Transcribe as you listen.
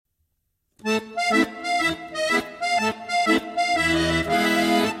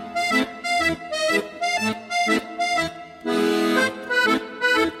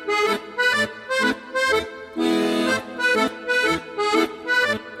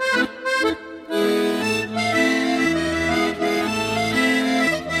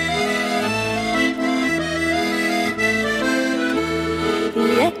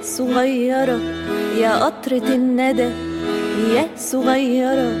صغيرة يا قطرة الندى، يا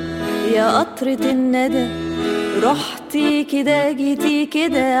صغيرة يا قطرة الندى، رحتي كده جيتي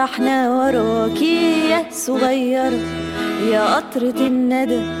كده احنا وراكي يا صغيرة يا قطرة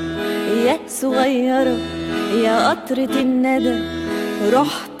الندى، يا صغيرة يا قطرة الندى،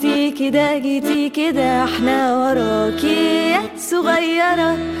 رحتي كده جيتي كده احنا وراكي يا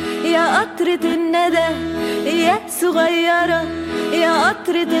صغيرة يا قطرة الندى، يا صغيرة يا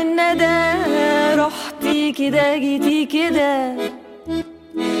قطرة الندى، رحتي كده جيتي كده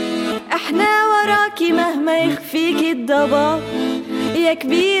احنا وراكي مهما يخفيكي الضباب، يا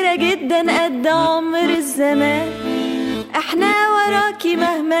كبيرة جدا قد عمر الزمان، احنا وراكي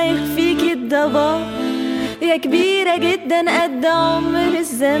مهما يخفيكي الضباب، يا كبيرة جدا قد عمر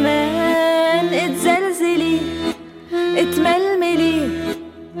الزمان، اتزلزلي اتململي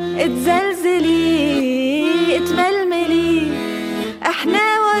اتزلزلي اتململي، احنا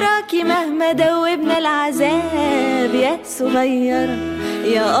وراكي مهما دوبنا العذاب، يا صغيرة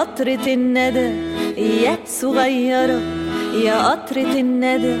يا قطرة الندى، يا صغيرة يا قطرة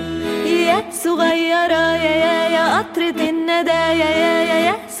الندى، يا صغيرة يا قطرة الندى،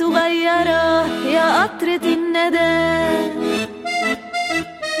 يا صغيرة يا قطرة الندى.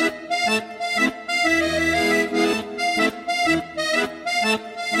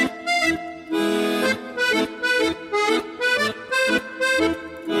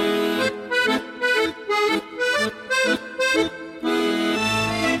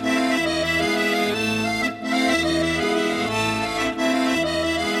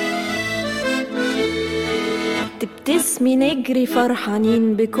 تبتسمي نجري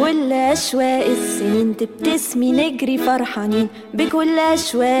فرحانين بكل أشواق السنين، تبتسمي نجري فرحانين بكل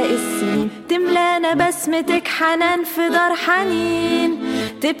أشواق السنين، تملانا بسمتك حنان في دار حنين،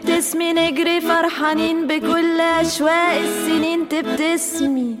 تبتسمي نجري فرحانين بكل أشواق السنين،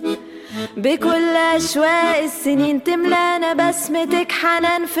 تبتسمي بكل أشواق السنين، تملانا بسمتك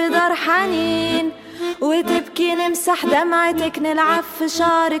حنان في دار حنين، وتبكي نمسح دمعتك نلعب في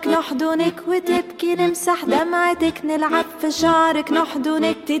شعرك نحضنك، وتبكي نمسح دمعتك نلعب في شعرك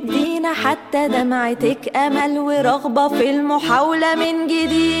نحضنك، تدينا حتى دمعتك أمل ورغبة في المحاولة من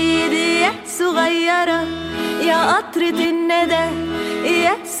جديد، يا صغيرة يا قطرة الندى،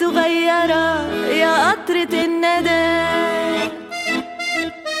 يا صغيرة يا قطرة الندى.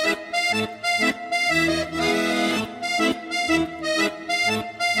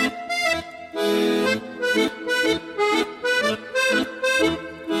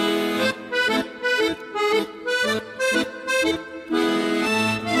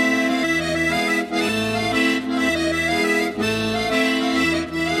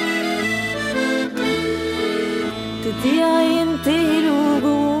 تضيع ينتهي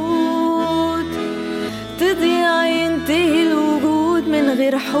الوجود، تضيع ينتهي الوجود من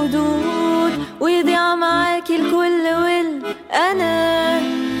غير حدود، ويضيع معاكي الكل والأنا،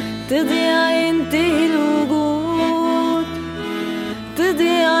 تضيع ينتهي الوجود،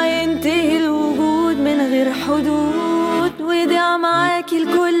 تضيع ينتهي الوجود من غير حدود، ويضيع معاكي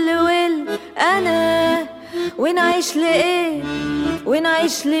الكل والأنا، ونعيش لإيه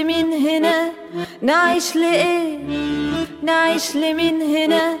ونعيش لمين هنا، نعيش لإيه نعيش لمين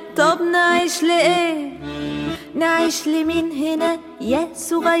هنا، طب نعيش لإيه نعيش لمين هنا، يا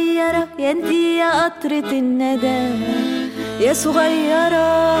صغيرة يا انتي يا قطرة الندى، يا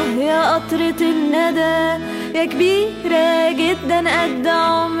صغيرة يا قطرة الندى، يا كبيرة جدا قد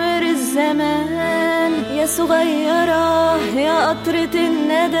عمر الزمان، يا صغيرة يا قطرة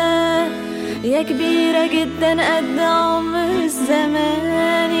الندى، يا كبيرة جدا قد عمر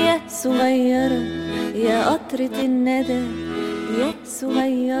الزمان، يا صغيرة يا قطرة الندى، يا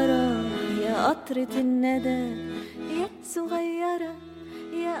صغيرة يا قطرة الندى، يا صغيرة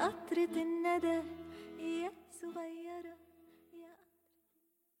يا قطرة الندى، يا صغيرة.